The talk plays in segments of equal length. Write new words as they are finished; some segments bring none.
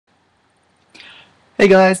Hey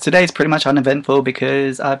guys, today's pretty much uneventful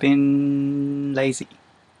because I've been lazy.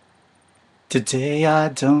 Today I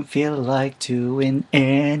don't feel like doing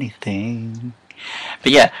anything.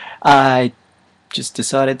 But yeah, I just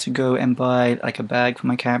decided to go and buy like a bag for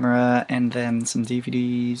my camera and then some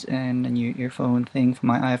DVDs and a new earphone thing for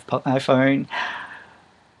my iPhone.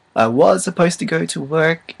 I was supposed to go to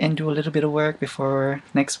work and do a little bit of work before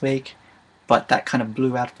next week, but that kind of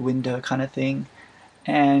blew out the window kind of thing.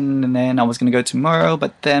 And then I was going to go tomorrow,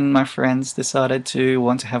 but then my friends decided to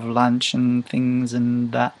want to have lunch and things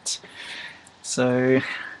and that. So,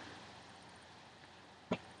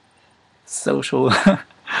 social.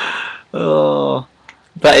 Oh,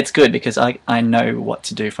 but it's good because I know what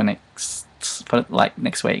to do for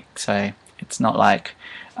next week. So it's not like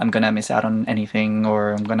I'm gonna miss out on anything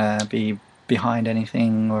or I'm gonna be behind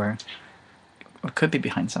anything or could be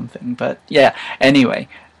behind something. But yeah, anyway,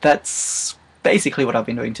 that's basically what I've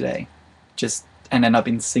been doing today. And then I've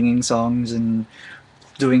been singing songs and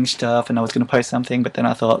doing stuff, and I was going to post something, but then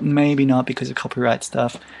I thought maybe not because of copyright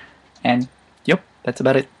stuff. And yep, that's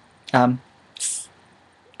about it. Um,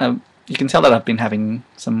 you can tell that I've been having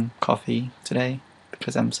some coffee today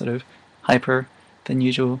because I'm sort of hyper than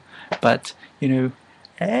usual. But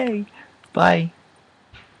hey, bye.